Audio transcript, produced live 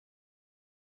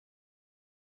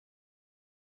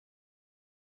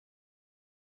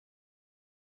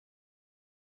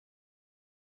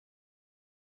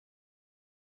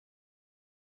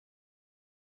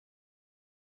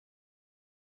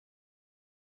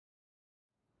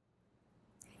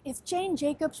If Jane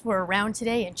Jacobs were around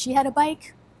today and she had a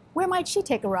bike, where might she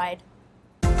take a ride?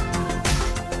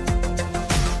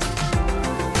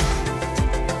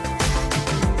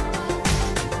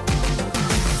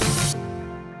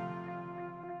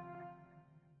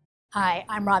 Hi,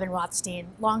 I'm Robin Rothstein,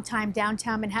 longtime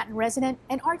downtown Manhattan resident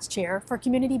and arts chair for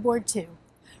Community Board 2.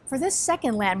 For this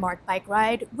second landmark bike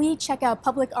ride, we check out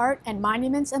public art and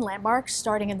monuments and landmarks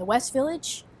starting in the West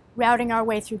Village, routing our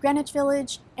way through Greenwich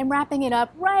Village, and wrapping it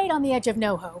up right on the edge of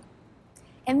NoHo.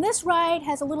 And this ride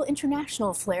has a little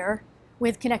international flair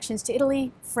with connections to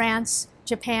Italy, France,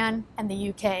 Japan, and the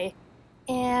UK,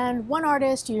 and one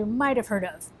artist you might have heard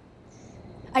of.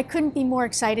 I couldn't be more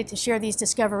excited to share these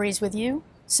discoveries with you,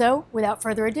 so without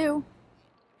further ado,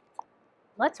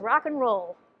 let's rock and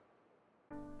roll.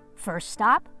 First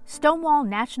stop, Stonewall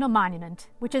National Monument,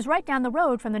 which is right down the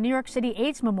road from the New York City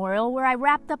AIDS Memorial where I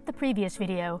wrapped up the previous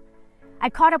video.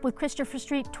 I caught up with Christopher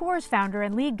Street Tours founder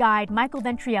and lead guide Michael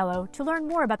Venturiello to learn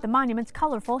more about the monument's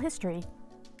colorful history.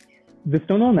 The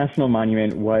Stonewall National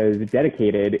Monument was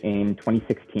dedicated in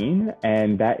 2016,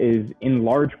 and that is in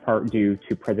large part due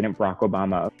to President Barack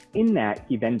Obama. In that,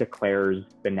 he then declares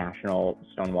the National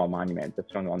Stonewall Monument, the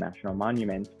Stonewall National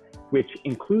Monument, which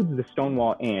includes the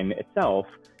Stonewall Inn itself.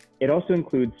 It also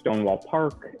includes Stonewall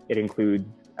Park, it includes,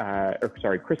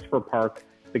 Christopher Park,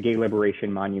 the Gay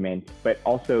Liberation Monument, but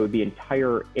also the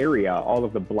entire area, all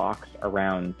of the blocks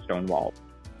around Stonewall.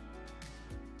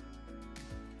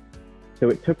 So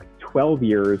it took 12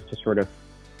 years to sort of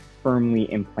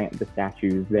firmly implant the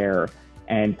statues there.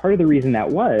 And part of the reason that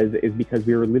is because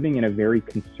we were living in a very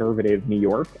conservative New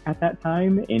York at that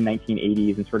time in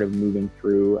 1980s and sort of moving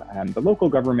through the local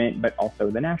government, but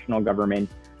also the national government,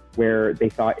 where they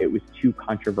thought it was too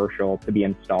controversial to be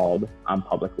installed on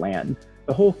public land.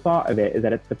 The whole thought of it is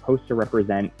that it's supposed to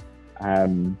represent,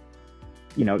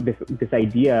 this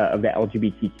idea of the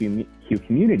LGBTQ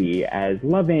community as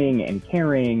loving and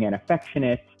caring and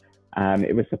affectionate.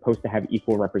 It was supposed to have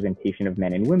equal representation of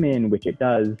men and women, which it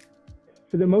does.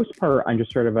 For the most part, on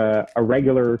just sort of a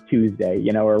regular Tuesday,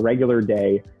 or a regular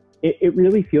day, it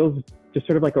really feels just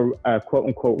sort of like a quote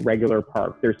unquote regular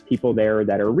park. There's people there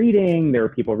that are reading, there are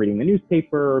people reading the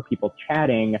newspaper, people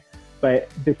chatting. But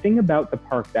the thing about the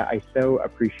park that I so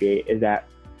appreciate is that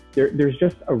there's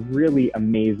just a really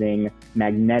amazing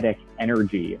magnetic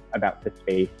energy about the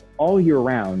space all year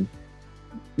round,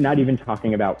 not even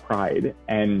talking about Pride.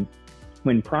 And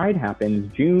when Pride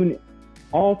happens,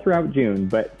 all throughout June,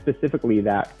 but specifically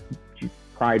that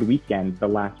Pride weekend, the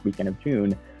last weekend of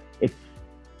June, it's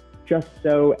just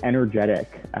so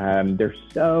energetic. There's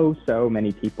so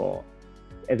many people.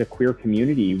 As a queer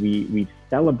community, we've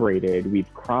celebrated,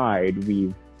 we've cried,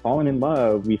 we've fallen in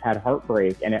love, we've had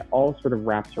heartbreak, and it all sort of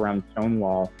wraps around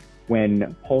Stonewall.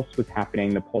 When Pulse was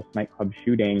happening, the Pulse nightclub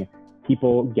shooting,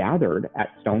 people gathered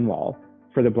at Stonewall.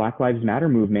 For the Black Lives Matter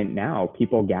movement now,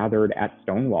 people gathered at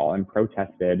Stonewall and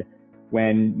protested.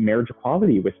 When marriage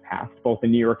equality was passed, both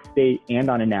in New York State and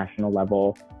on a national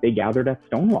level, they gathered at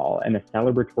Stonewall in a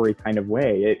celebratory kind of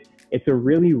way. It's a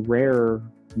really rare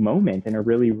moment and a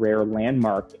really rare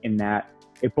landmark in that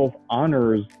it both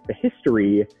honors the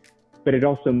history, but it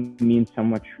also means so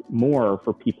much more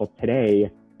for people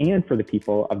today and for the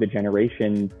people of the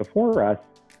generation before us,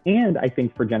 and I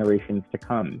think for generations to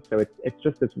come. So it's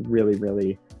just this really,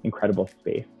 really incredible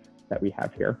space that we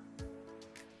have here.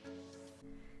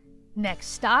 Next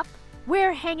stop,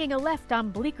 we're hanging a left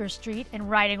on Bleecker Street and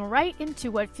riding right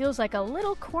into what feels like a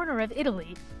little corner of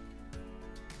Italy.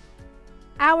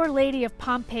 Our Lady of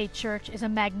Pompeii Church is a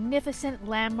magnificent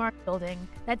landmark building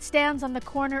that stands on the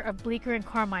corner of Bleecker and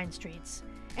Carmine Streets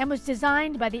and was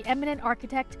designed by the eminent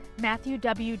architect Matthew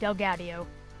W. Delgadio.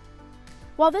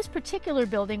 While this particular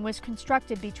building was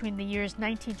constructed between the years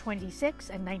 1926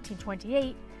 and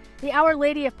 1928, the Our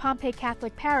Lady of Pompeii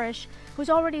Catholic Parish was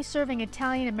already serving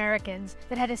Italian Americans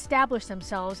that had established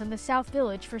themselves in the South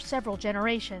Village for several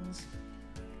generations.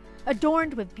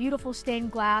 Adorned with beautiful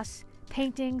stained glass,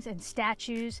 paintings, and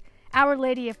statues, Our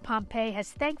Lady of Pompeii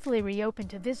has thankfully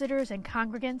reopened to visitors and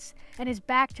congregants and is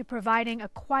back to providing a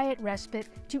quiet respite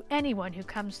to anyone who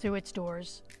comes through its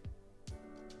doors.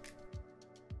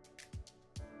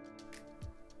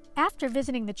 After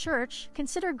visiting the church,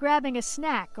 consider grabbing a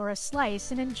snack or a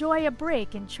slice and enjoy a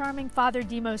break in charming Father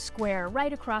Dimo's Square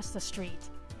right across the street.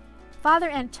 Father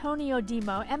Antonio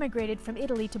Dimo emigrated from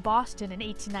Italy to Boston in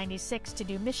 1896 to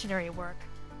do missionary work.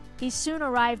 He soon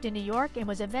arrived in New York and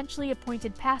was eventually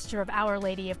appointed pastor of Our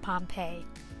Lady of Pompeii.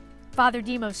 Father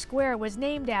Dimo's Square was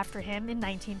named after him in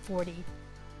 1940.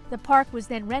 The park was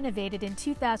then renovated in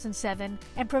 2007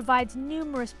 and provides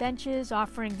numerous benches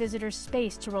offering visitors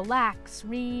space to relax,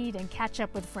 read, and catch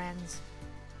up with friends.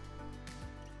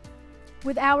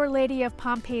 With Our Lady of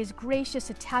Pompeii's gracious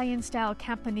Italian-style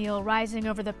campanile rising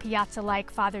over the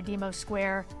piazza-like Father Demo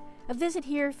Square, a visit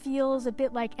here feels a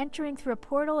bit like entering through a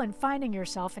portal and finding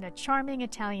yourself in a charming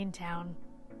Italian town.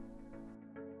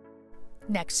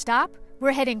 Next stop,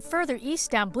 we're heading further east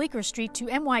down Bleecker Street to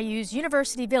NYU's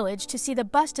University Village to see the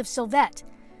bust of Sylvette,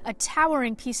 a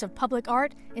towering piece of public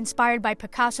art inspired by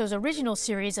Picasso's original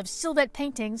series of Sylvette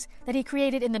paintings that he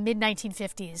created in the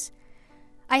mid-1950s.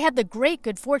 I had the great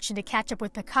good fortune to catch up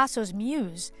with Picasso's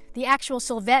muse, the actual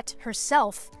Sylvette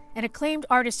herself, an acclaimed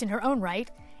artist in her own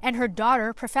right, and her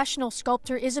daughter, professional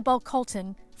sculptor Isabel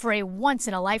Coulton, for a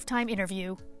once-in-a-lifetime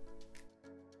interview.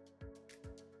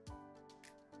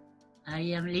 I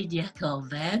am Lydia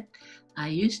Corbett. I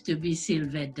used to be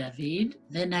Sylvette David.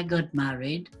 Then I got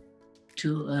married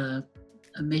to a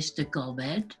Mr.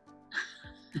 Corbett.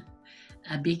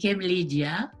 I became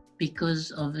Lydia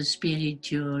because of a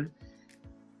spiritual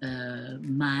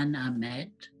man I met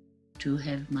to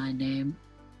have my name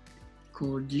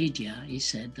called Lydia. He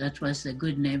said that was a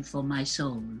good name for my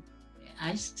soul.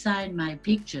 I signed my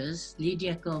pictures,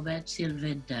 Lydia Corbett,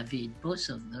 Sylvette David, both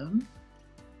of them,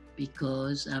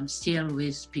 because I'm still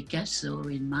with Picasso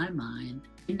in my mind.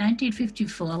 In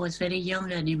 1954, I was very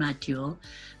young and immature.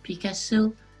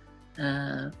 Picasso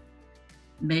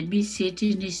made me sit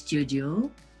in his studio,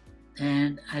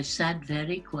 and I sat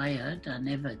very quiet. I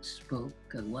never spoke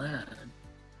a word.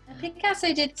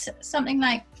 Picasso did something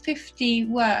like 50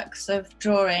 works of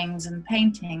drawings and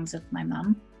paintings of my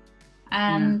mum,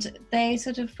 and they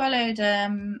sort of followed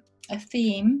a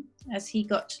theme as he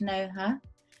got to know her.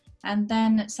 And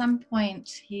then at some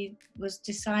point he was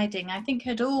deciding, I think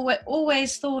had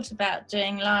always thought about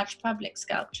doing large public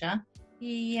sculpture.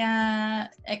 He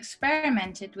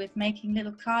experimented with making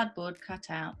little cardboard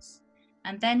cutouts,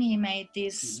 and then he made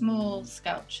these small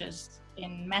sculptures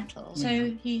in metal.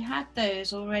 So he had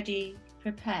those already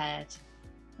prepared.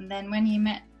 And then when he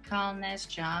met Carl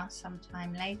Nesjar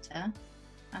sometime later,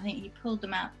 I think he pulled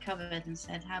them out the cupboard and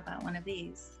said, how about one of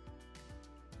these?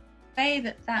 The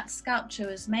way that sculpture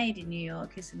was made in New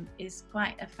York is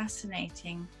quite a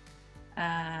fascinating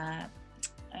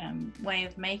way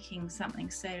of making something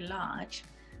so large,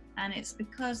 and it's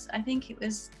because I think it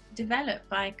was developed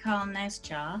by Carl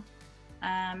Nesjar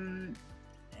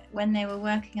when they were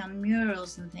working on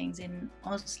murals and things in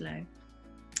Oslo,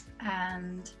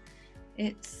 and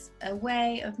it's a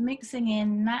way of mixing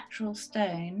in natural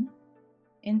stone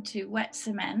into wet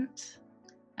cement,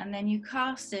 and then you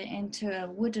cast it into a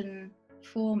wooden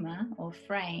former or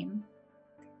frame,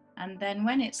 and then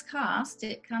when it's cast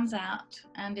it comes out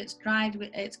and it's dried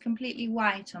it's completely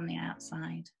white on the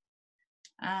outside.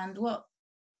 And what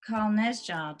Carl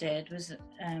Nesjar did was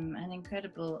an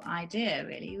incredible idea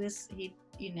really. He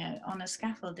on a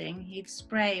scaffolding he'd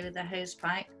spray with a hose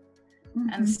pipe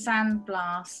and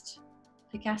sandblast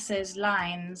Picasso's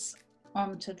lines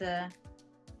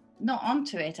not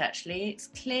onto it actually, it's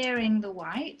clearing the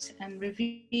white and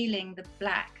revealing the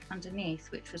black underneath,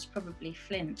 which was probably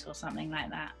flint or something like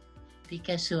that.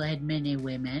 Picasso had many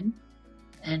women,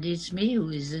 and it's me who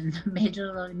is in the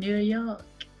middle of New York.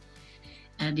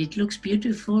 And it looks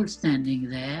beautiful standing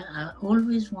there. I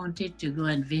always wanted to go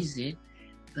and visit,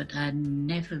 but I'd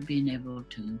never been able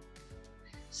to.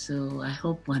 So I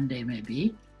hope one day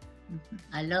maybe.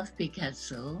 I love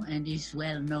Picasso, and he's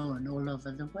well known all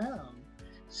over the world.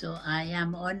 So I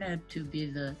am honored to be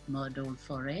the model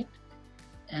for it,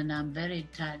 and I'm very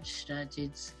touched that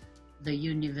it's the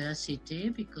university,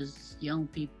 because young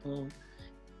people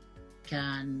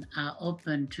are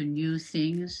open to new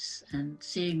things, and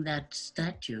seeing that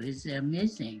statue is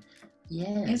amazing.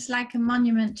 Yes. It's like a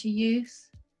monument to youth.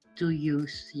 To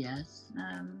youth, yes.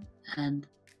 And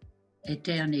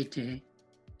eternity,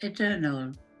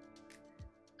 eternal.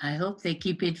 I hope they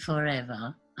keep it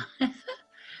forever.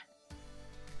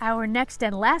 Our next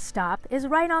and last stop is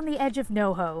right on the edge of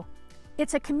NoHo.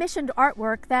 It's a commissioned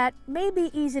artwork that may be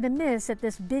easy to miss at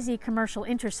this busy commercial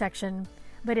intersection,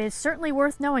 but is certainly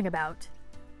worth knowing about.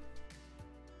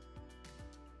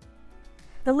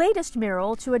 The latest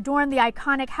mural to adorn the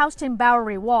iconic Houston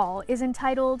Bowery wall is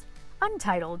entitled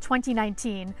Untitled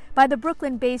 2019 by the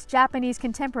Brooklyn-based Japanese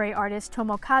contemporary artist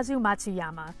Tomokazu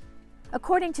Matsuyama.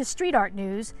 According to Street Art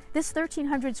News, this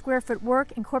 1,300 square foot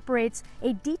work incorporates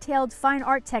a detailed fine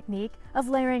art technique of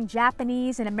layering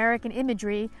Japanese and American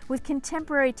imagery with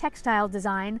contemporary textile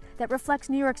design that reflects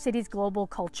New York City's global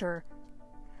culture.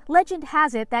 Legend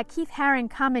has it that Keith Haring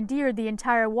commandeered the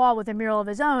entire wall with a mural of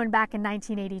his own back in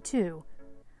 1982.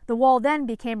 The wall then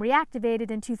became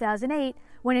reactivated in 2008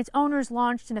 when its owners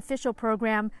launched an official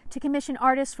program to commission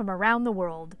artists from around the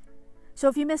world. So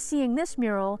if you miss seeing this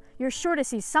mural, you're sure to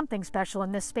see something special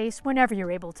in this space whenever you're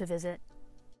able to visit.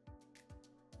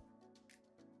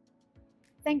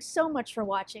 Thanks so much for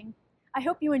watching. I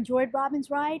hope you enjoyed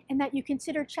Robin's ride and that you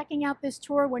consider checking out this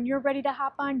tour when you're ready to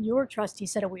hop on your trusty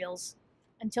set of wheels.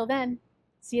 Until then,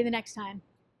 see you the next time.